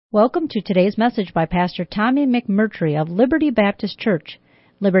Welcome to today's message by Pastor Tommy McMurtry of Liberty Baptist Church.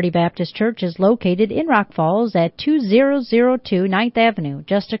 Liberty Baptist Church is located in Rock Falls at 2002 9th Avenue,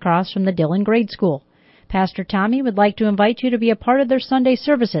 just across from the Dillon Grade School. Pastor Tommy would like to invite you to be a part of their Sunday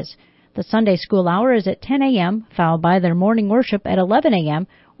services. The Sunday school hour is at 10 a.m., followed by their morning worship at 11 a.m.,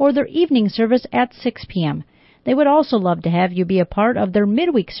 or their evening service at 6 p.m. They would also love to have you be a part of their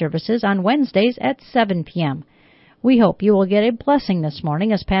midweek services on Wednesdays at 7 p.m. We hope you will get a blessing this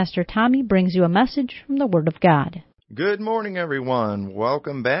morning as Pastor Tommy brings you a message from the Word of God. Good morning, everyone.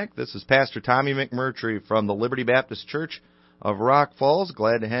 Welcome back. This is Pastor Tommy McMurtry from the Liberty Baptist Church of Rock Falls.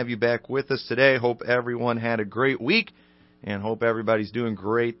 Glad to have you back with us today. Hope everyone had a great week and hope everybody's doing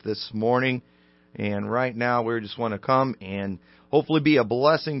great this morning. And right now, we just want to come and hopefully be a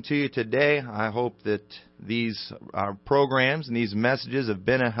blessing to you today. I hope that these programs and these messages have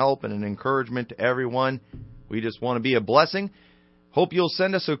been a help and an encouragement to everyone. We just want to be a blessing. Hope you'll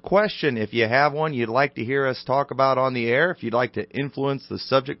send us a question if you have one you'd like to hear us talk about on the air. If you'd like to influence the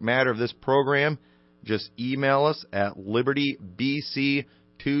subject matter of this program, just email us at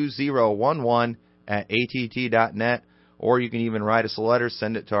libertybc2011@att.net, or you can even write us a letter,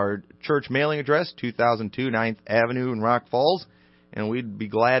 send it to our church mailing address, 2002 9th Avenue in Rock Falls, and we'd be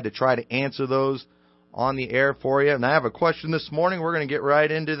glad to try to answer those on the air for you. And I have a question this morning. We're going to get right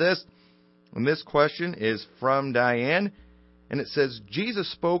into this. And this question is from Diane, and it says, Jesus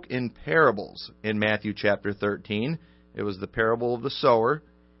spoke in parables in Matthew chapter 13. It was the parable of the sower.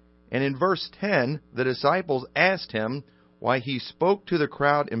 And in verse 10, the disciples asked him why he spoke to the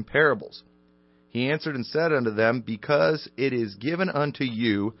crowd in parables. He answered and said unto them, Because it is given unto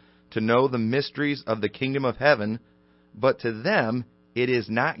you to know the mysteries of the kingdom of heaven, but to them it is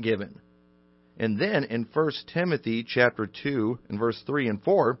not given. And then in 1 Timothy chapter 2, and verse 3 and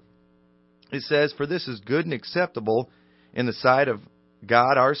 4, it says, For this is good and acceptable in the sight of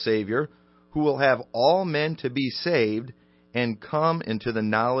God our Savior, who will have all men to be saved and come into the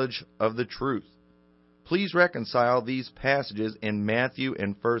knowledge of the truth. Please reconcile these passages in Matthew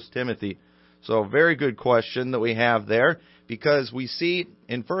and 1 Timothy. So a very good question that we have there, because we see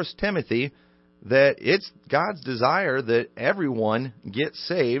in 1 Timothy that it's God's desire that everyone gets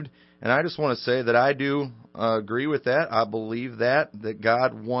saved. And I just want to say that I do agree with that. I believe that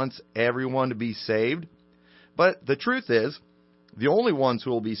God wants everyone to be saved. But the truth is, the only ones who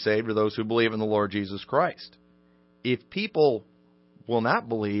will be saved are those who believe in the Lord Jesus Christ. If people will not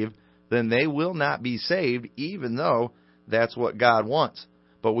believe, then they will not be saved, even though that's what God wants.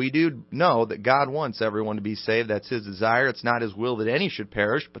 But we do know that God wants everyone to be saved. That's His desire. It's not His will that any should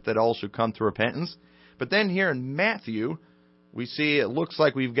perish, but that all should come to repentance. But then here in Matthew, we see it looks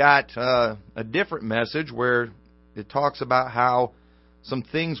like we've got a different message where it talks about how some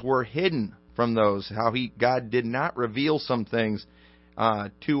things were hidden from those, how God did not reveal some things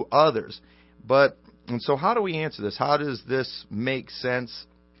to others. And so how do we answer this? How does this make sense?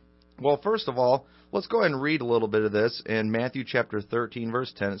 Well, first of all, let's go ahead and read a little bit of this in Matthew chapter 13,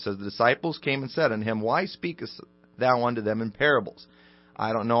 verse 10. It says, The disciples came and said unto him, Why speakest thou unto them in parables?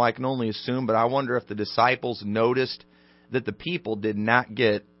 I don't know, I can only assume, but I wonder if the disciples noticed that the people did not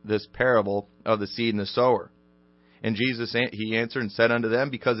get this parable of the seed and the sower. And Jesus, he answered and said unto them,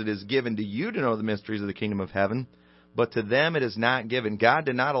 Because it is given to you to know the mysteries of the kingdom of heaven, but to them it is not given. God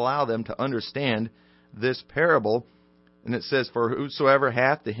did not allow them to understand this parable. And it says, For whosoever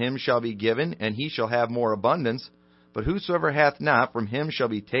hath, to him shall be given, and he shall have more abundance. But whosoever hath not, from him shall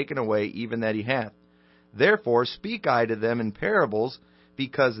be taken away even that he hath. Therefore speak I to them in parables,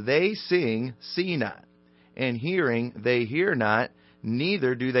 because they seeing see not, and hearing they hear not,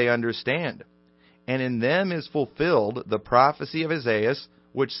 neither do they understand. And in them is fulfilled the prophecy of Isaiah,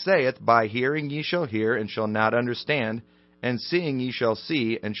 which saith, By hearing ye shall hear, and shall not understand, and seeing ye shall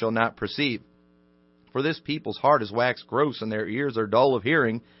see, and shall not perceive. For this people's heart is waxed gross, and their ears are dull of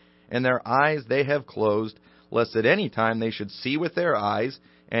hearing, and their eyes they have closed, lest at any time they should see with their eyes,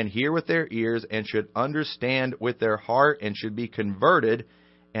 and hear with their ears, and should understand with their heart, and should be converted,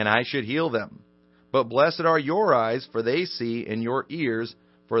 and I should heal them. But blessed are your eyes, for they see, and your ears,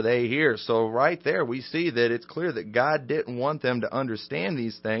 for they hear. So right there we see that it's clear that God didn't want them to understand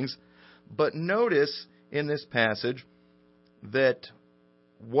these things. But notice in this passage that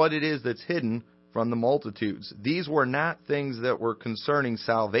what it is that's hidden from the multitudes. These were not things that were concerning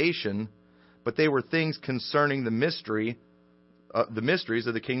salvation, but they were things concerning the mysteries of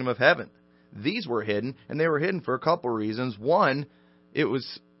the kingdom of heaven. These were hidden, and they were hidden for a couple reasons. One, it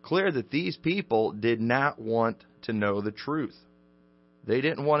was clear that these people did not want to know the truth. They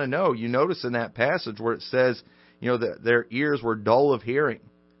didn't want to know. You notice in that passage where it says, that their ears were dull of hearing.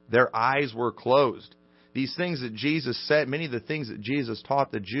 Their eyes were closed. these things that Jesus said, many of the things that Jesus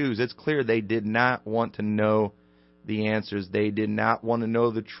taught the Jews, it's clear they did not want to know the answers. They did not want to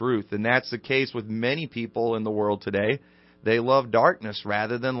know the truth. And that's the case with many people in the world today. They love darkness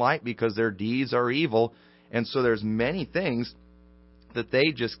rather than light because their deeds are evil. And so there's many things that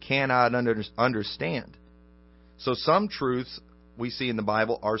they just cannot understand. So some truths we see in the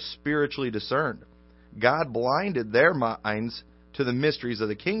Bible are spiritually discerned. God blinded their minds to the mysteries of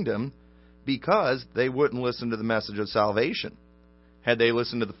the kingdom because they wouldn't listen to the message of salvation. Had they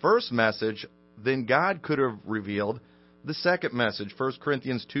listened to the first message, then God could have revealed the second message. 1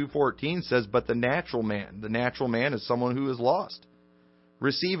 Corinthians 2:14 says, "But the natural man is someone who is lost,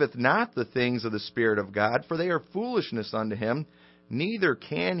 receiveth not the things of the Spirit of God, for they are foolishness unto him, neither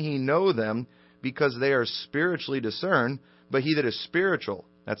can he know them, because they are spiritually discerned. But he that is spiritual,"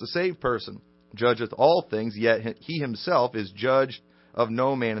 that's a saved person, "judgeth all things, yet he himself is judged of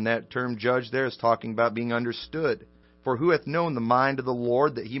no man." And that term judge there is talking about being understood. "For who hath known the mind of the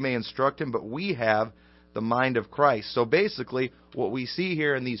Lord, that he may instruct him? But we have the mind of Christ." So basically, what we see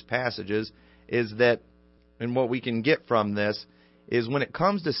here in these passages is that, and what we can get from this, is when it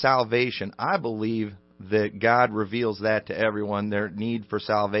comes to salvation, I believe that God reveals that to everyone, their need for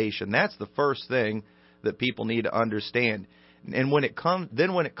salvation. That's the first thing that people need to understand. And when it comes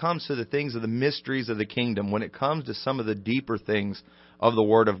to the things of the mysteries of the kingdom, when it comes to some of the deeper things of the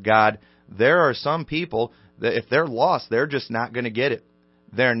Word of God, there are some people that if they're lost, they're just not going to get it.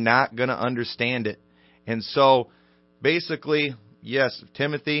 They're not going to understand it. And so, basically, yes,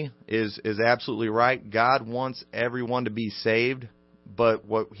 Timothy is absolutely right. God wants everyone to be saved. But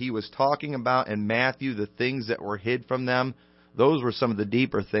what he was talking about in Matthew, the things that were hid from them, those were some of the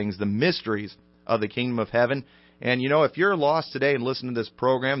deeper things, the mysteries of the kingdom of heaven. And, if you're lost today and listening to this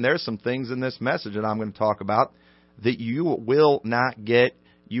program, there's some things in this message that I'm going to talk about that you will not get,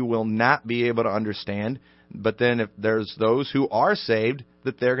 you will not be able to understand. But then if there's those who are saved,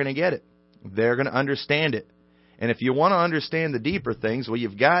 that they're going to get it. They're going to understand it. And if you want to understand the deeper things, well,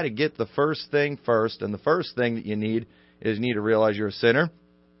 you've got to get the first thing first. And the first thing that you need is you need to realize you're a sinner.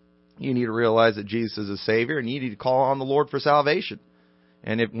 You need to realize that Jesus is a Savior, and you need to call on the Lord for salvation.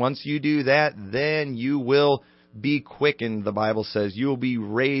 And if once you do that, then you will be quickened, the Bible says. You will be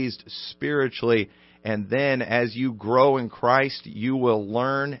raised spiritually. And then as you grow in Christ, you will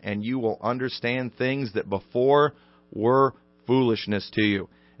learn and you will understand things that before were foolishness to you.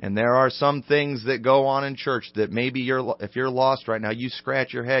 And there are some things that go on in church that maybe if you're lost right now, you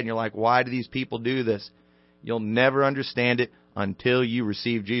scratch your head and you're like, why do these people do this? You'll never understand it until you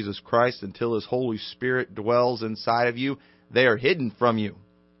receive Jesus Christ, until His Holy Spirit dwells inside of you. They are hidden from you.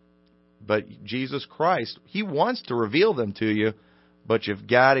 But Jesus Christ, He wants to reveal them to you, but you've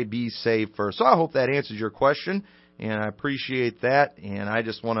got to be saved first. So I hope that answers your question, and I appreciate that. And I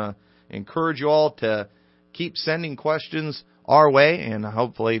just want to encourage you all to keep sending questions our way, and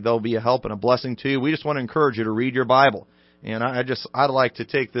hopefully they'll be a help and a blessing to you. We just want to encourage you to read your Bible. And I'd like to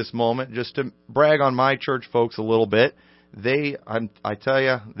take this moment just to brag on my church folks a little bit. I tell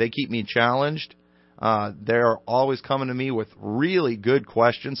you, they keep me challenged. They're always coming to me with really good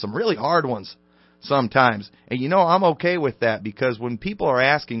questions, some really hard ones sometimes. And I'm okay with that, because when people are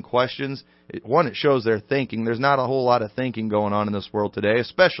asking questions, it shows they're thinking. There's not a whole lot of thinking going on in this world today,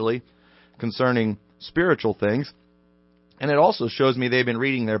 especially concerning spiritual things. And it also shows me they've been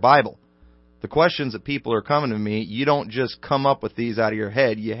reading their Bible. The questions that people are coming to me, you don't just come up with these out of your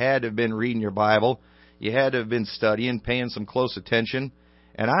head. You had to have been reading your Bible. You had to have been studying, paying some close attention.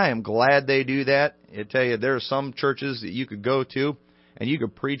 And I am glad they do that. I tell you, there are some churches that you could go to and you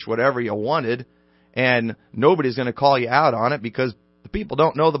could preach whatever you wanted, and nobody's going to call you out on it because the people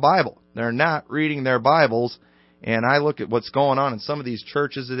don't know the Bible. They're not reading their Bibles. And I look at what's going on in some of these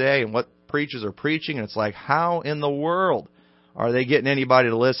churches today and what preachers are preaching, and it's like, how in the world are they getting anybody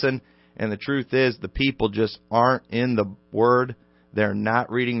to listen? And the truth is, the people just aren't in the Word. They're not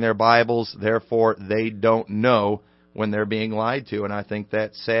reading their Bibles. Therefore, they don't know when they're being lied to. And I think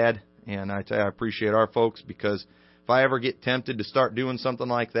that's sad. And I tell you, I appreciate our folks, because if I ever get tempted to start doing something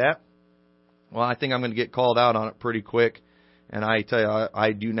like that, well, I think I'm going to get called out on it pretty quick. And I tell you,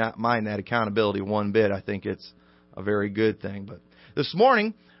 I do not mind that accountability one bit. I think it's a very good thing. But this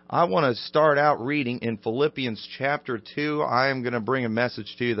morning, I want to start out reading in Philippians chapter 2. I am going to bring a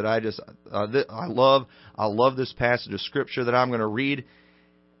message to you that I love. I love this passage of Scripture that I'm going to read.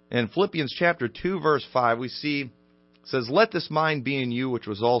 In Philippians chapter 2, verse 5, we see, it says, "Let this mind be in you, which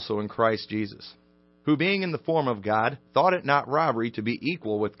was also in Christ Jesus, who being in the form of God, thought it not robbery to be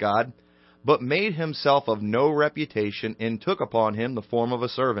equal with God, but made himself of no reputation, and took upon him the form of a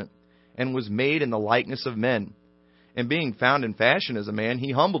servant, and was made in the likeness of men. And being found in fashion as a man,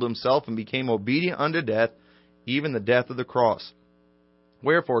 he humbled himself and became obedient unto death, even the death of the cross.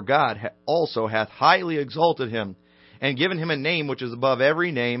 Wherefore God also hath highly exalted him, and given him a name which is above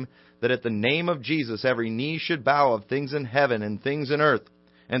every name, that at the name of Jesus every knee should bow, of things in heaven and things in earth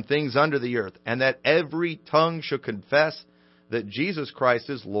and things under the earth, and that every tongue should confess that Jesus Christ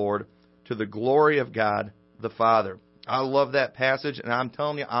is Lord, to the glory of God the Father. I love that passage, and I'm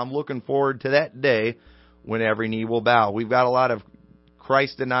telling you, I'm looking forward to that day when every knee will bow. We've got a lot of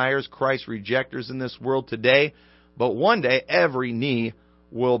Christ deniers, Christ rejectors in this world today, but one day every knee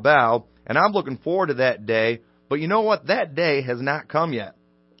will bow, and I'm looking forward to that day. But you know what? That day has not come yet,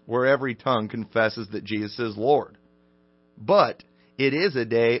 where every tongue confesses that Jesus is Lord. But it is a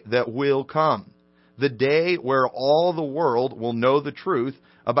day that will come. The day where all the world will know the truth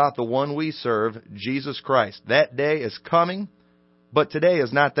about the one we serve, Jesus Christ. That day is coming, but today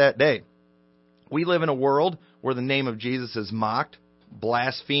is not that day. We live in a world where the name of Jesus is mocked,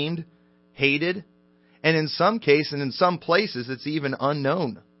 blasphemed, hated, and in some cases and in some places it's even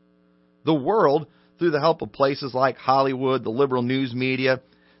unknown. The world, through the help of places like Hollywood, the liberal news media,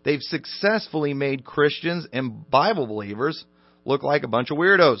 they've successfully made Christians and Bible believers look like a bunch of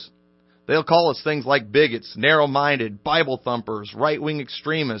weirdos. They'll call us things like bigots, narrow-minded, Bible thumpers, right-wing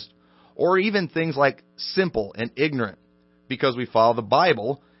extremists, or even things like simple and ignorant, because we follow the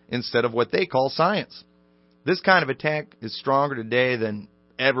Bible instead of what they call science. This kind of attack is stronger today than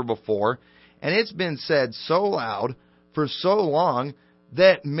ever before, and it's been said so loud for so long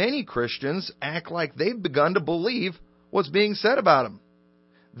that many Christians act like they've begun to believe what's being said about them.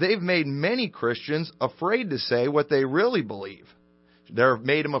 They've made many Christians afraid to say what they really believe. They've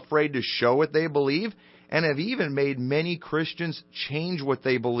made them afraid to show what they believe, and have even made many Christians change what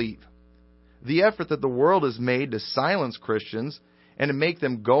they believe. The effort that the world has made to silence Christians and to make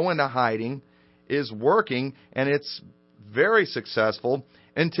them go into hiding is working, and it's very successful.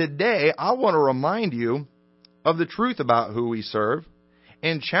 And today, I want to remind you of the truth about who we serve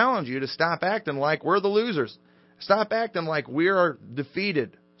and challenge you to stop acting like we're the losers. Stop acting like we are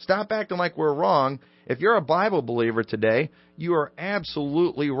defeated. Stop acting like we're wrong. If you're a Bible believer today, you are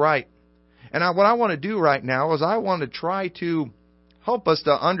absolutely right. And what I want to do right now is I want to try to help us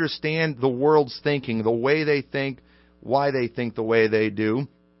to understand the world's thinking, the way they think, why they think the way they do.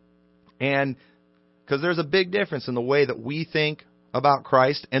 And because there's a big difference in the way that we think about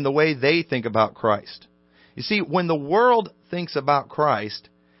Christ and the way they think about Christ. You see, when the world thinks about Christ,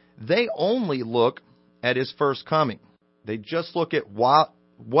 they only look at His first coming. They just look at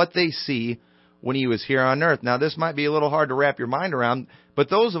what they see when He was here on earth. Now, this might be a little hard to wrap your mind around, but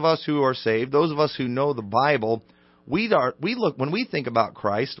those of us who are saved, those of us who know the Bible, we look when we think about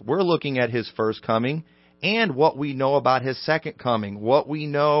Christ, we're looking at His first coming and what we know about His second coming, what we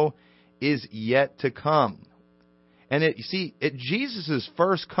know is yet to come. And you see, at Jesus'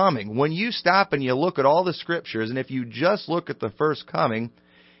 first coming, when you stop and you look at all the Scriptures, and if you just look at the first coming,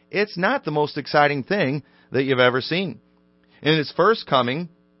 it's not the most exciting thing that you've ever seen. In His first coming,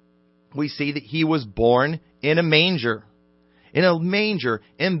 we see that He was born in a manger. In a manger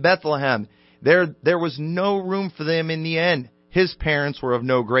in Bethlehem. There was no room for them in the end. His parents were of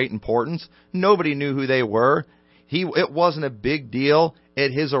no great importance. Nobody knew who they were. It wasn't a big deal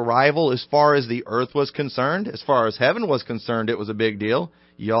at His arrival as far as the earth was concerned. As far as heaven was concerned, it was a big deal.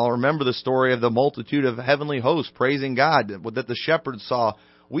 You all remember the story of the multitude of heavenly hosts praising God that the shepherds saw.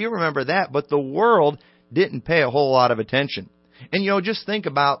 We remember that, but the world didn't pay a whole lot of attention. And just think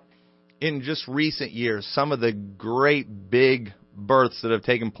about, in just recent years, some of the great big births that have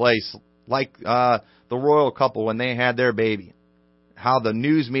taken place, like the royal couple when they had their baby. How the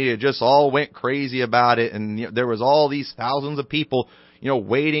news media just all went crazy about it, and there was all these thousands of people,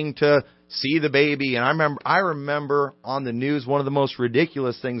 waiting to see the baby. And I remember on the news one of the most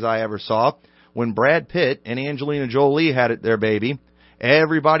ridiculous things I ever saw when Brad Pitt and Angelina Jolie had their baby.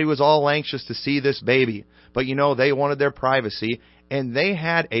 Everybody was all anxious to see this baby, but they wanted their privacy, and they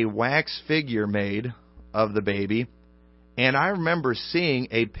had a wax figure made of the baby. And I remember seeing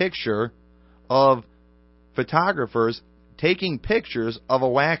a picture of photographers taking pictures of a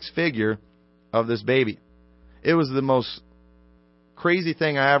wax figure of this baby. It was the most crazy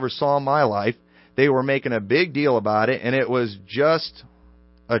thing I ever saw in my life. They were making a big deal about it, and it was just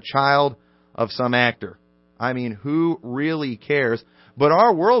a child of some actor. I mean, who really cares? But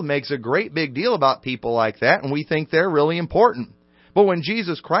our world makes a great big deal about people like that, and we think they're really important. But when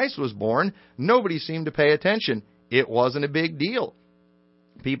Jesus Christ was born, nobody seemed to pay attention. It wasn't a big deal.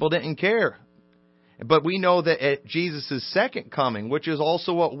 People didn't care. But we know that at Jesus' second coming, which is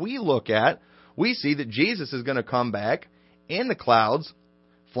also what we look at, we see that Jesus is going to come back in the clouds,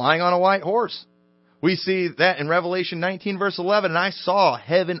 flying on a white horse. We see that in Revelation 19, verse 11. And I saw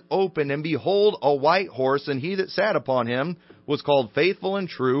heaven open, and behold, a white horse, and he that sat upon him was called Faithful and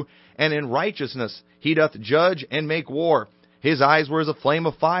True, and in righteousness he doth judge and make war. His eyes were as a flame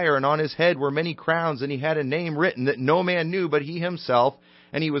of fire, and on his head were many crowns, and he had a name written that no man knew but he himself.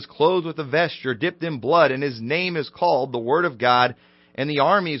 And he was clothed with a vesture dipped in blood, and his name is called the Word of God. And the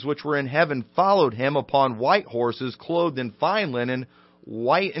armies which were in heaven followed him upon white horses, clothed in fine linen,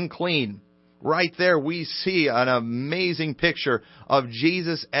 white and clean. Right there we see an amazing picture of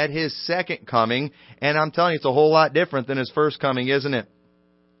Jesus at his second coming. And I'm telling you, it's a whole lot different than his first coming, isn't it?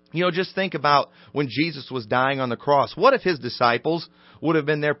 You know, just think about when Jesus was dying on the cross. What if his disciples would have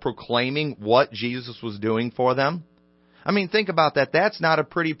been there proclaiming what Jesus was doing for them? I mean, think about that. That's not a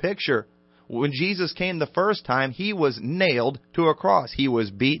pretty picture. When Jesus came the first time, he was nailed to a cross. He was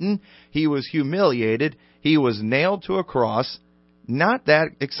beaten. He was humiliated. He was nailed to a cross. Not that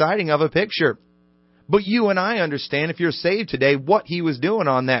exciting of a picture. But you and I understand, if you're saved today, what he was doing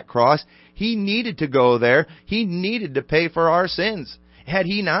on that cross. He needed to go there. He needed to pay for our sins. Had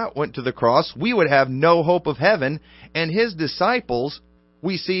he not went to the cross, we would have no hope of heaven. And his disciples,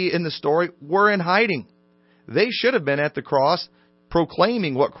 we see in the story, were in hiding. They should have been at the cross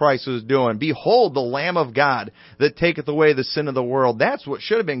proclaiming what Christ was doing. Behold, the Lamb of God that taketh away the sin of the world. That's what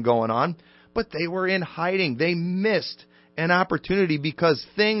should have been going on. But they were in hiding. They missed an opportunity because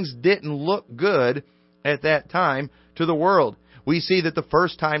things didn't look good at that time to the world. We see that the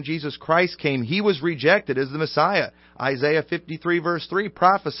first time Jesus Christ came, he was rejected as the Messiah. Isaiah 53 verse 3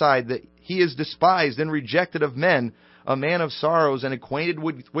 prophesied that he is despised and rejected of men, a man of sorrows and acquainted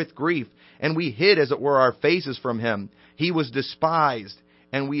with grief. And we hid, as it were, our faces from him. He was despised,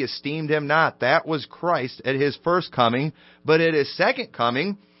 and we esteemed him not. That was Christ at his first coming. But at his second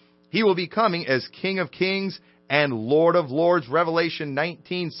coming, he will be coming as King of kings and Lord of lords. Revelation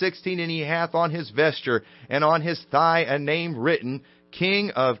 19:16, and he hath on his vesture and on his thigh a name written, King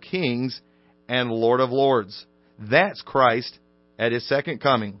of kings and Lord of lords. That's Christ at his second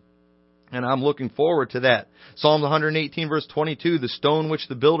coming. And I'm looking forward to that. Psalm 118 verse 22, the stone which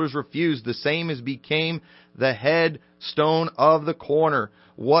the builders refused, the same as became the head stone of the corner.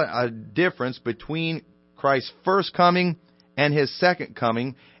 What a difference between Christ's first coming and his second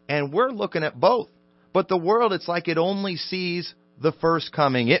coming. And we're looking at both. But the world, it's like it only sees the first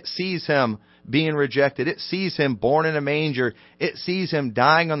coming. It sees him being rejected. It sees him born in a manger. It sees him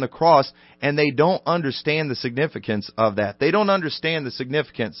dying on the cross. And they don't understand the significance of that. They don't understand the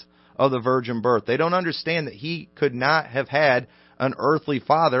significance of the virgin birth. They don't understand that he could not have had an earthly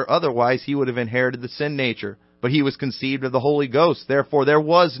father. Otherwise, he would have inherited the sin nature. But he was conceived of the Holy Ghost. Therefore, there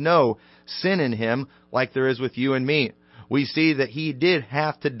was no sin in him like there is with you and me. We see that he did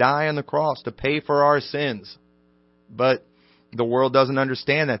have to die on the cross to pay for our sins. But the world doesn't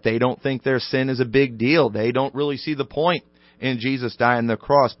understand that. They don't think their sin is a big deal. They don't really see the point in Jesus dying on the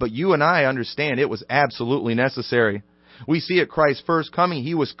cross. But you and I understand it was absolutely necessary. We see at Christ's first coming,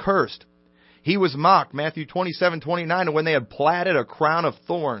 he was cursed. He was mocked. Matthew 27:29, and when they had platted a crown of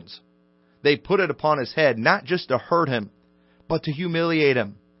thorns, they put it upon his head, not just to hurt him, but to humiliate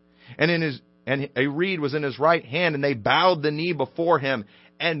him. And a reed was in his right hand, and they bowed the knee before him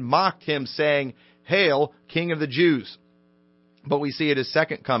and mocked him, saying, Hail, King of the Jews. But we see at his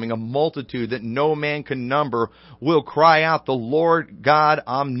second coming, a multitude that no man can number will cry out, The Lord God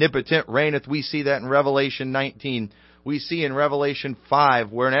omnipotent reigneth. We see that in Revelation 19. We see in Revelation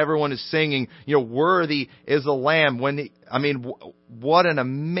 5, where everyone is singing, worthy is the Lamb. What an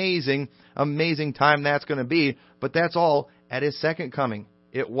amazing, amazing time that's going to be. But that's all at his second coming.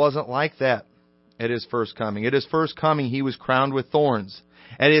 It wasn't like that at his first coming. At his first coming, he was crowned with thorns.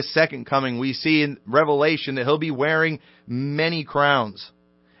 At his second coming, we see in Revelation that he'll be wearing many crowns.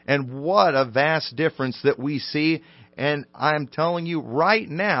 And what a vast difference that we see. And I'm telling you right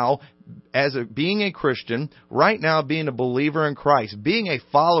now, being a Christian, right now being a believer in Christ, being a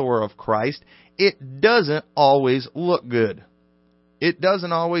follower of Christ, it doesn't always look good. It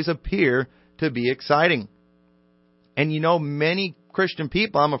doesn't always appear to be exciting. And many Christian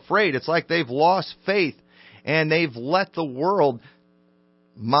people, I'm afraid, it's like they've lost faith and they've let the world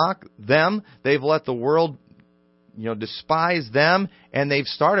mock them. They've let the world, despise them, and they've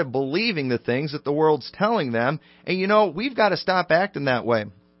started believing the things that the world's telling them. And we've got to stop acting that way.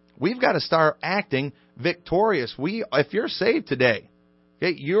 We've got to start acting victorious. If you're saved today,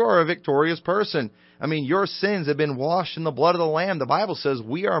 okay, you are a victorious person. Your sins have been washed in the blood of the Lamb. The Bible says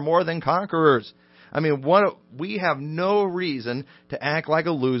we are more than conquerors. We have no reason to act like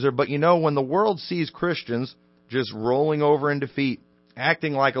a loser. But when the world sees Christians just rolling over in defeat,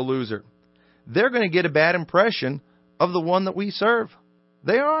 acting like a loser, they're going to get a bad impression of the one that we serve.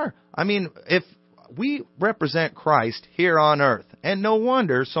 They are. If we represent Christ here on earth. And no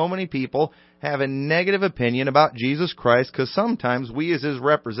wonder so many people have a negative opinion about Jesus Christ, because sometimes we as his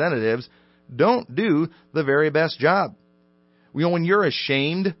representatives don't do the very best job. You know, when you're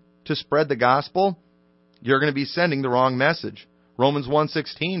ashamed to spread the gospel, you're going to be sending the wrong message. Romans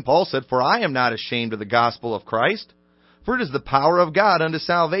 1:16, Paul said, "For I am not ashamed of the gospel of Christ, for it is the power of God unto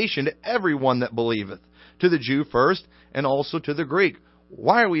salvation to everyone that believeth, to the Jew first, and also to the Greek."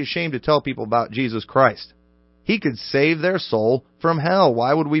 Why are we ashamed to tell people about Jesus Christ? He could save their soul from hell.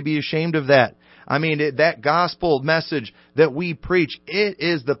 Why would we be ashamed of that? I mean, that gospel message that we preach, it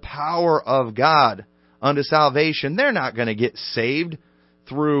is the power of God unto salvation. They're not going to get saved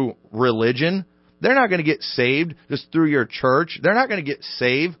through religion. They're not going to get saved just through your church. They're not going to get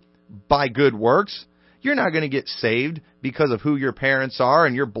saved by good works. You're not going to get saved because of who your parents are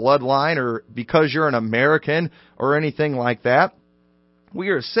and your bloodline, or because you're an American or anything like that. We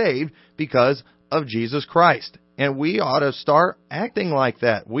are saved because of Jesus Christ. And we ought to start acting like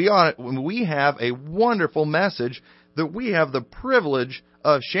that. We have a wonderful message that we have the privilege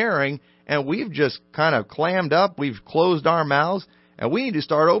of sharing, and we've just kind of clammed up. We've closed our mouths, and we need to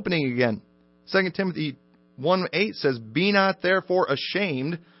start opening again. 2 Timothy 1:8 says, "Be not therefore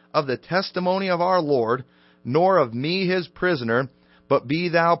ashamed of the testimony of our Lord, nor of me his prisoner, but be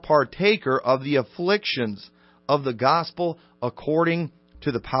thou partaker of the afflictions of the gospel according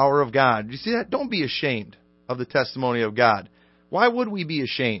to the power of God." Do you see that? Don't be ashamed of the testimony of God. Why would we be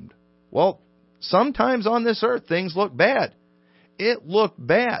ashamed? Well, sometimes on this earth things look bad. It looked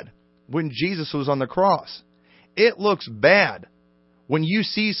bad when Jesus was on the cross. It looks bad when you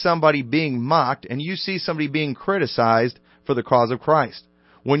see somebody being mocked and you see somebody being criticized for the cause of Christ.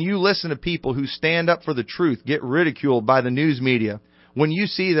 When you listen to people who stand up for the truth get ridiculed by the news media. When you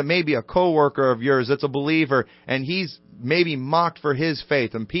see that maybe a coworker of yours that's a believer and he's maybe mocked for his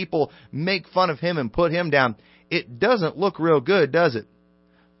faith and people make fun of him and put him down, it doesn't look real good, does it?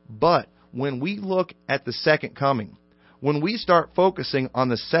 But when we look at the second coming, when we start focusing on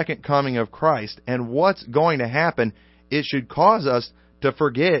the second coming of Christ and what's going to happen, it should cause us to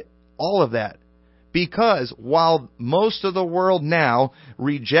forget all of that. Because while most of the world now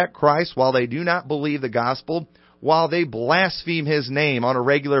reject Christ, while they do not believe the gospel, while they blaspheme his name on a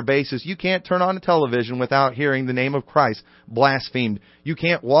regular basis, you can't turn on a television without hearing the name of Christ blasphemed. You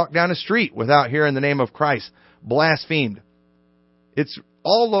can't walk down a street without hearing the name of Christ blasphemed. It's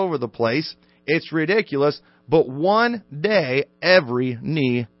all over the place. It's ridiculous. But one day every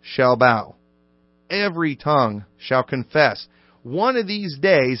knee shall bow. Every tongue shall confess. One of these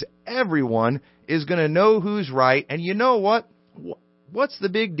days, everyone is going to know who's right. And you know what? What's the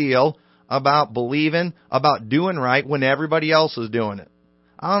big deal about believing, about doing right when everybody else is doing it?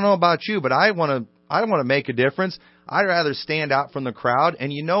 I don't know about you, but I want to make a difference. I'd rather stand out from the crowd.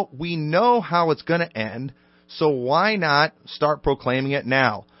 And you know, we know how it's going to end. So why not start proclaiming it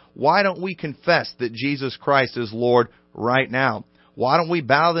now? Why don't we confess that Jesus Christ is Lord right now? Why don't we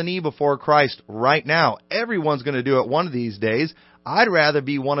bow the knee before Christ right now? Everyone's going to do it one of these days. I'd rather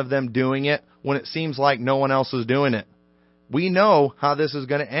be one of them doing it when it seems like no one else is doing it. We know how this is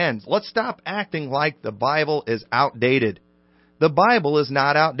going to end. Let's stop acting like the Bible is outdated. The Bible is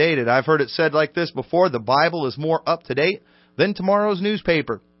not outdated. I've heard it said like this before: the Bible is more up to date than tomorrow's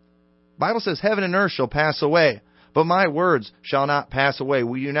newspaper. The Bible says heaven and earth shall pass away, but my words shall not pass away.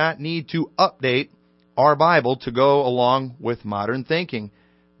 We do not need to update our Bible to go along with modern thinking.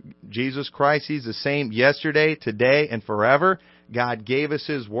 Jesus Christ, He's the same yesterday, today, and forever. God gave us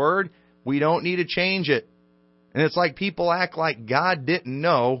His Word. We don't need to change it. And it's like people act like God didn't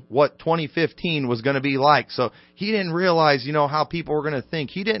know what 2015 was going to be like. So He didn't realize, how people were going to think.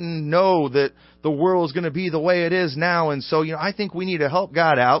 He didn't know that the world is going to be the way it is now. And so, I think we need to help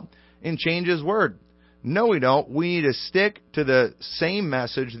God out and change His Word. No, we don't. We need to stick to the same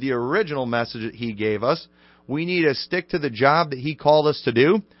message, the original message that He gave us. We need to stick to the job that He called us to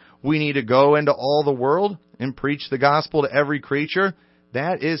do. We need to go into all the world and preach the gospel to every creature.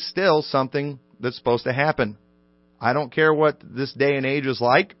 That is still something that's supposed to happen. I don't care what this day and age is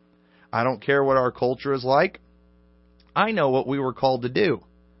like. I don't care what our culture is like. I know what we were called to do.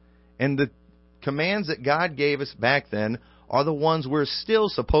 And the commands that God gave us back then are the ones we're still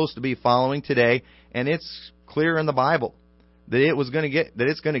supposed to be following today. And it's clear in the Bible that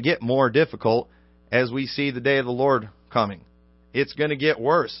it's going to get more difficult as we see the day of the Lord coming. It's going to get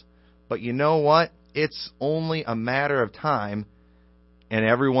worse. But you know what? It's only a matter of time, and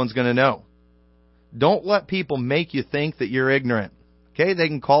everyone's going to know. Don't let people make you think that you're ignorant. Okay, they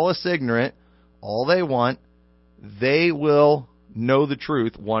can call us ignorant all they want. They will know the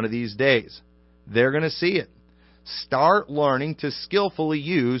truth one of these days. They're going to see it. Start learning to skillfully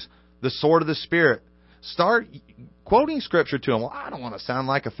use the sword of the Spirit. Start quoting Scripture to them. Well, I don't want to sound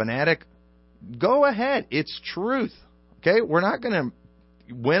like a fanatic. Go ahead. It's truth. Okay? We're not going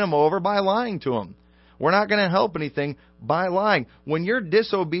to win them over by lying to them. We're not going to help anything by lying. When you're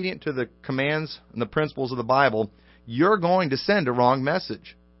disobedient to the commands and the principles of the Bible, you're going to send a wrong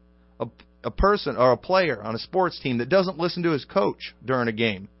message. A person or a player on a sports team that doesn't listen to his coach during a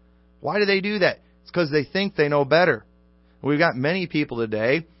game. Why do they do that? It's because they think they know better. We've got many people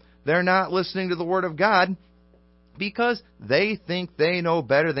today, they're not listening to the Word of God because they think they know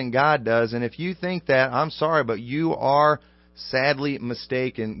better than God does. And if you think that, I'm sorry, but you are sadly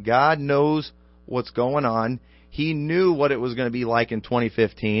mistaken. God knows what's going on. He knew what it was going to be like in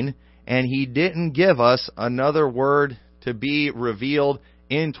 2015, and He didn't give us another word to be revealed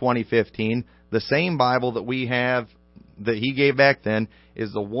in 2015. The same Bible that we have, that He gave back then,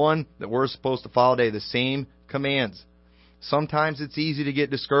 is the one that we're supposed to follow today, the same commands. Sometimes it's easy to get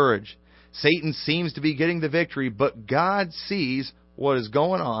discouraged. Satan seems to be getting the victory, but God sees what is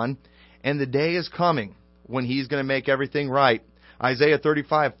going on, and the day is coming when He's going to make everything right. Isaiah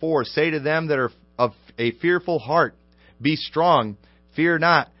 35:4, say to them that are of a fearful heart, be strong, fear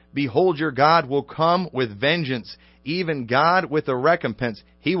not. Behold, your God will come with vengeance, even God with a recompense.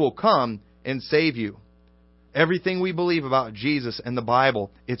 He will come and save you. Everything we believe about Jesus and the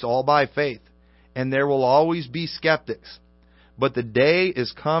Bible, it's all by faith. And there will always be skeptics. But the day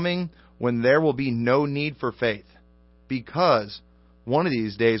is coming when there will be no need for faith. Because one of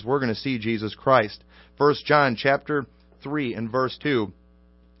these days we're going to see Jesus Christ. 1 John chapter 3 and verse 2.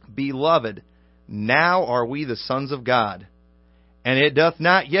 Beloved, now are we the sons of God, and it doth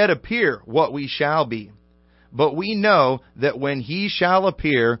not yet appear what we shall be. But we know that when He shall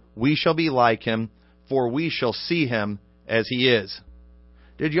appear, we shall be like Him, for we shall see Him as He is.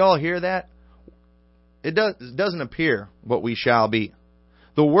 Did you all hear that? It doesn't appear what we shall be.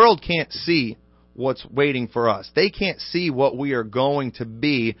 The world can't see what's waiting for us. They can't see what we are going to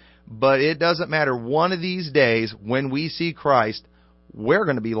be, but it doesn't matter. One of these days, when we see Christ, we're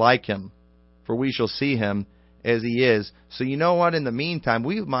going to be like Him, for we shall see Him as He is. So you know what? In the meantime,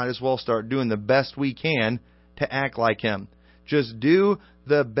 we might as well start doing the best we can to act like Him. Just do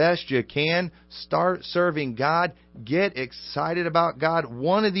the best you can. Start serving God. Get excited about God.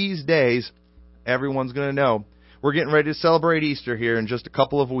 One of these days, everyone's going to know. We're getting ready to celebrate Easter here in just a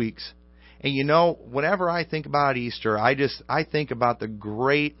couple of weeks. And you know, whenever I think about Easter, I think about the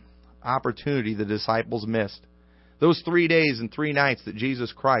great opportunity the disciples missed. Those 3 days and 3 nights that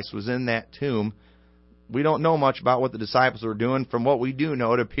Jesus Christ was in that tomb, we don't know much about what the disciples were doing. From what we do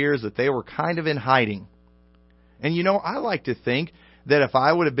know, it appears that they were kind of in hiding. And you know, I like to think that if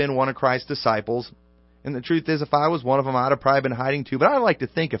I would have been one of Christ's disciples, and the truth is, if I was one of them, I'd have probably been hiding too. But I like to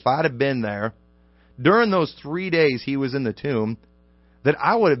think if I'd have been there during those 3 days He was in the tomb, that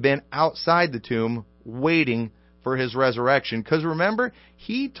I would have been outside the tomb waiting for His resurrection. Because remember,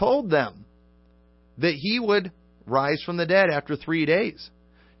 He told them that He would rise from the dead after 3 days.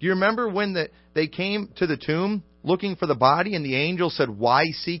 Do you remember when they came to the tomb looking for the body, and the angel said, why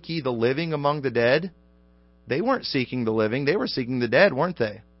seek ye the living among the dead? They weren't seeking the living, they were seeking the dead, weren't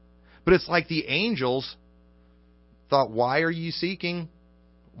they? But it's like the angels thought, why are you seeking,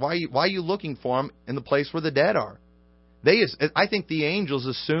 why are you looking for Him in the place where the dead are? I think the angels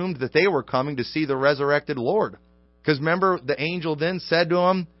assumed that they were coming to see the resurrected Lord. Because remember, the angel then said to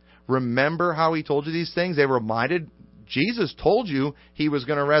them, remember how He told you these things? They were reminded, Jesus told you He was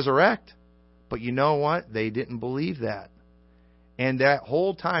going to resurrect. But you know what? They didn't believe that. And that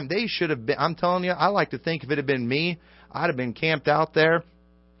whole time, they should have been, I'm telling you, I like to think if it had been me, I'd have been camped out there.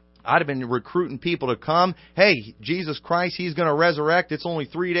 I'd have been recruiting people to come. Hey, Jesus Christ, He's going to resurrect. It's only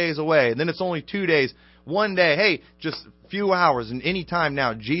 3 days away. And then it's only 2 days. One day, hey, just a few hours. And any time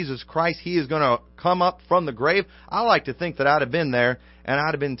now, Jesus Christ, He is going to come up from the grave. I like to think that I'd have been there and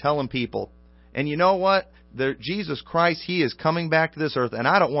I'd have been telling people. And you know what? Jesus Christ, He is coming back to this earth. And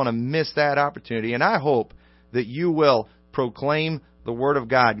I don't want to miss that opportunity. And I hope that you will proclaim the Word of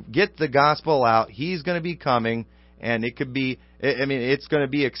God. Get the gospel out. He's going to be coming. And it's going to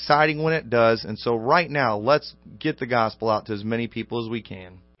be exciting when it does. And so right now, let's get the gospel out to as many people as we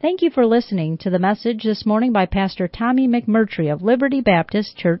can. Thank you for listening to the message this morning by Pastor Tommy McMurtry of Liberty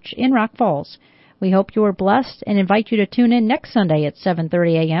Baptist Church in Rock Falls. We hope you are blessed and invite you to tune in next Sunday at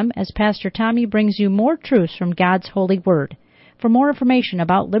 7:30 a.m. as Pastor Tommy brings you more truths from God's holy Word. For more information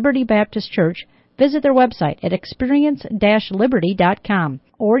about Liberty Baptist Church, visit their website at experience-liberty.com,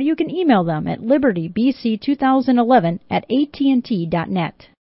 or you can email them at libertybc2011@att.net.